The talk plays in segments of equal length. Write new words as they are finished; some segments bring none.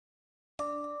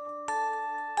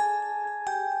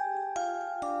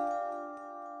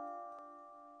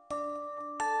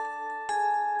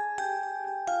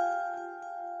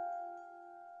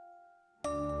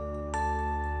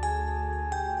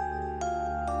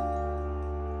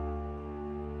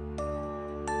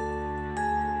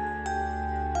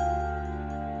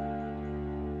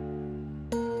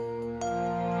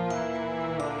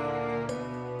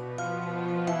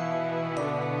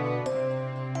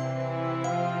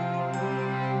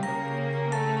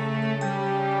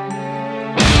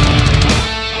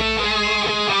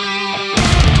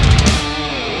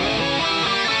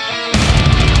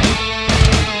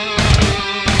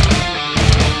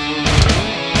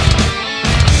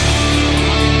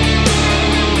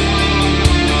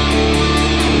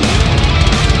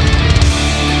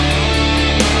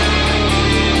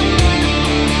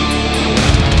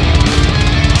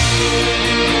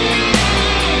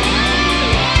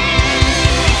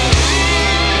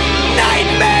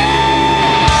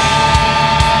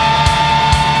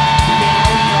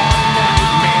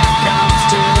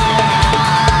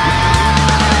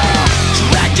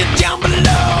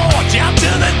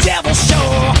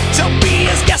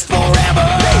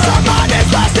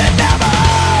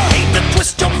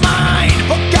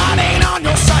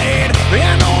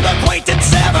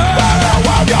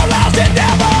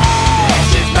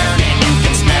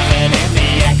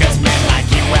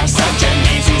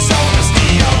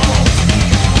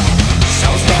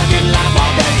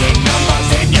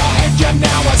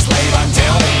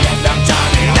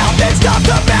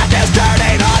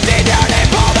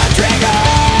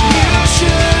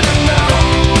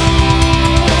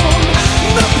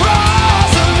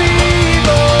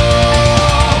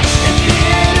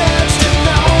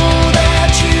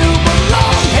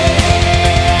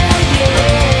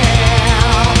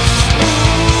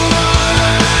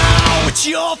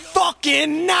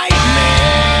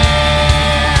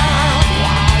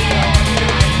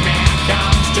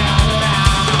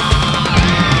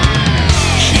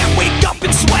Can't wake up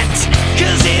and sweat,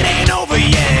 'cause it ain't over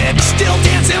yet. Still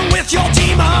dancing with your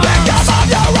demons, victim of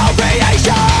your own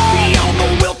creation. Beyond the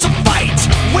will to fight,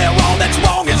 where all that's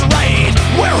wrong is right,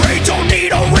 where hate don't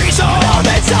need a reason. All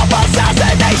that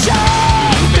self-assassination.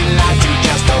 You've been lied to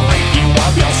just to rape you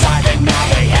of your side, and now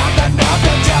they have the nerve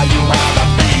to tell you how to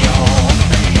feel.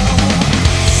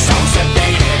 So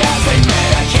sedated as they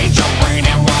medicate your brain,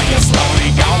 and while you slowly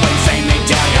go insane, they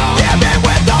tell you give in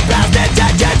with the best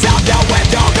intentions, help you with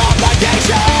your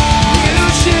complications. You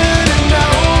should have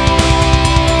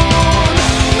known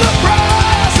the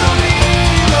price of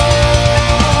evil,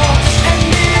 and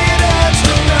needed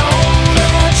to know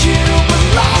that you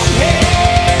belong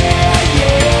here.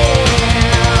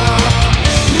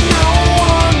 No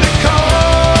one to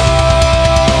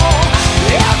call,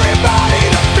 everybody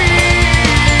to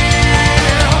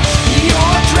feel.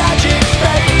 Your tragic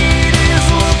fate is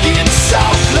looking so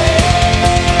clear.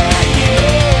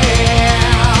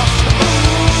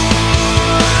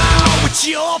 Ooh, it's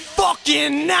your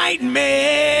fucking nightmare.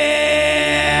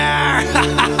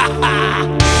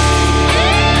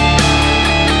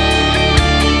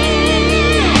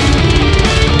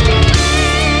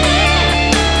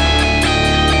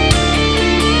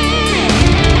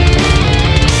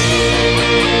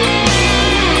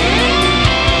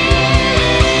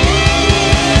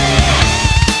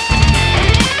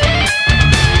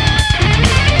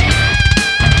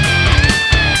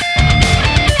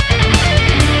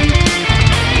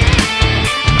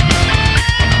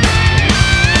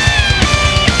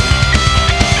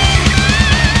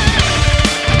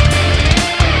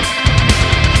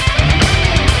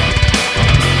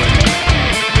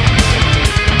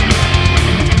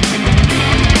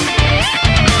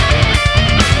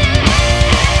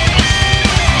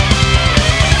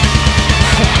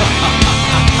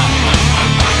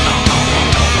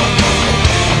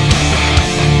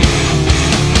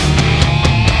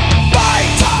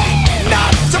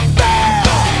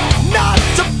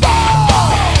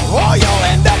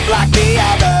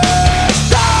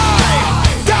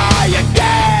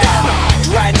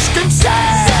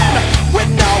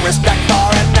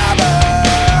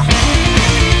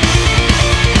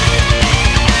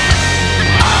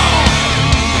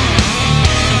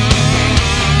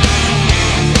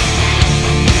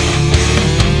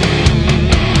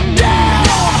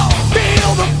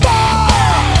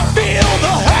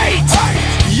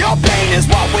 Is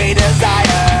what we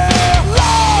desire.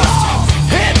 Lost,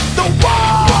 hit the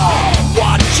wall,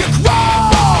 watch you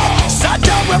crawl, such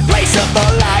a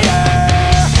replaceable liar.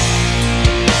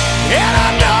 And I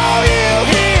know you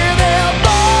hear their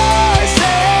voices,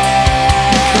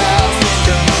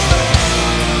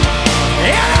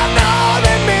 and I know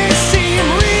they may seem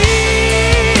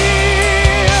real,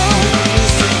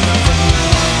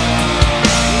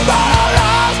 but our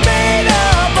lives made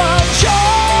up of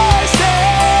choices.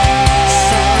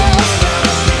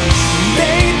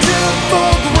 They took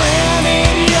for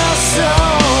granted your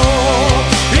soul,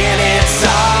 and it's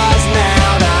ours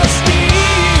now to steal.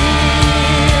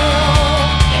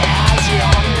 As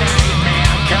your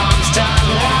nightmare comes to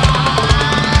life,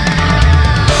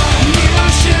 you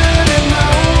should have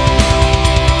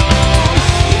known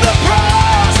the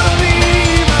price of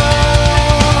evil,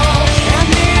 and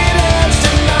needed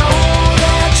to know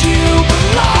that you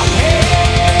belong here.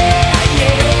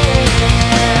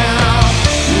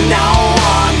 No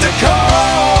one to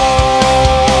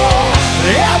call,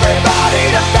 everybody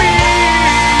to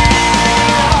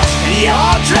feel.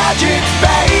 Your tragic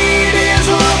fate is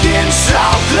looking so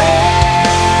clear.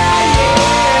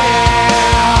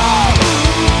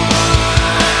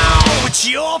 It's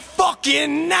your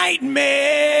fucking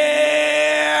nightmare.